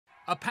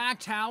A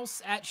packed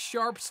house at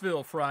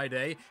Sharpsville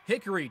Friday.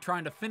 Hickory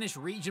trying to finish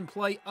region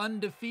play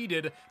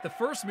undefeated. The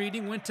first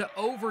meeting went to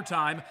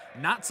overtime.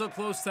 Not so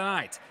close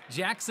tonight.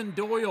 Jackson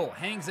Doyle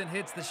hangs and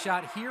hits the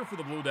shot here for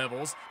the Blue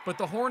Devils, but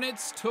the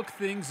Hornets took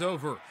things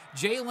over.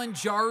 Jalen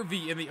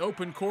Jarvie in the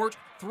open court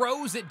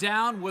throws it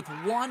down with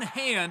one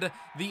hand.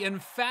 The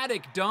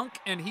emphatic dunk,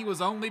 and he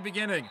was only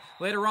beginning.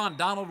 Later on,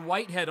 Donald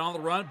Whitehead on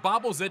the run,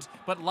 bobbles it,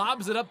 but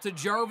lobs it up to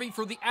Jarvie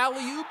for the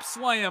alley-oop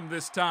slam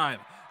this time.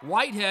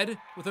 Whitehead,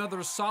 with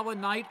another solid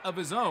night of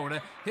his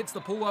own, hits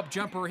the pull-up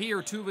jumper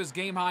here to his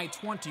game-high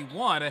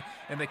 21,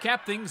 and they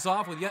cap things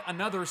off with yet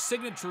another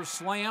signature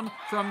slam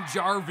from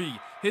Jarvie.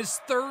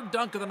 His third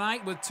dunk of the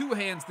night with two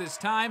hands this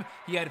time.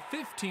 He had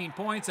 15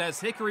 points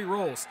as Hickory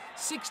rolls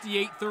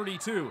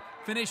 68-32,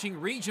 finishing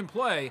region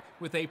play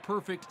with a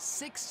perfect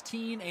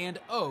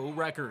 16-0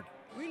 record.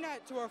 We're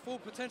not to our full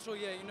potential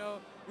yet,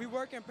 We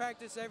work and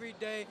practice every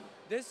day.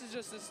 This is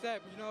just a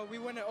step, We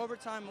went in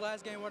overtime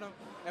last game with them,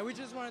 and we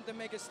just wanted to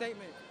make a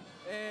statement.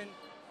 And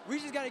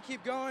we just got to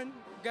keep going.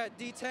 We got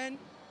D10,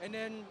 and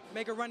then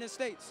make a run in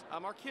states.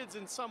 Our kids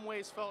in some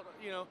ways felt,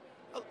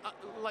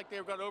 like they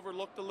got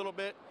overlooked a little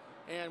bit.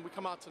 And we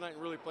come out tonight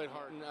and really played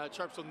hard. And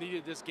Sharpsville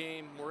needed this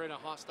game. We're in a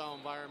hostile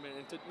environment.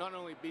 And to not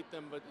only beat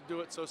them, but to do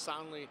it so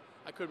soundly,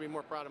 I couldn't be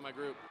more proud of my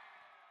group.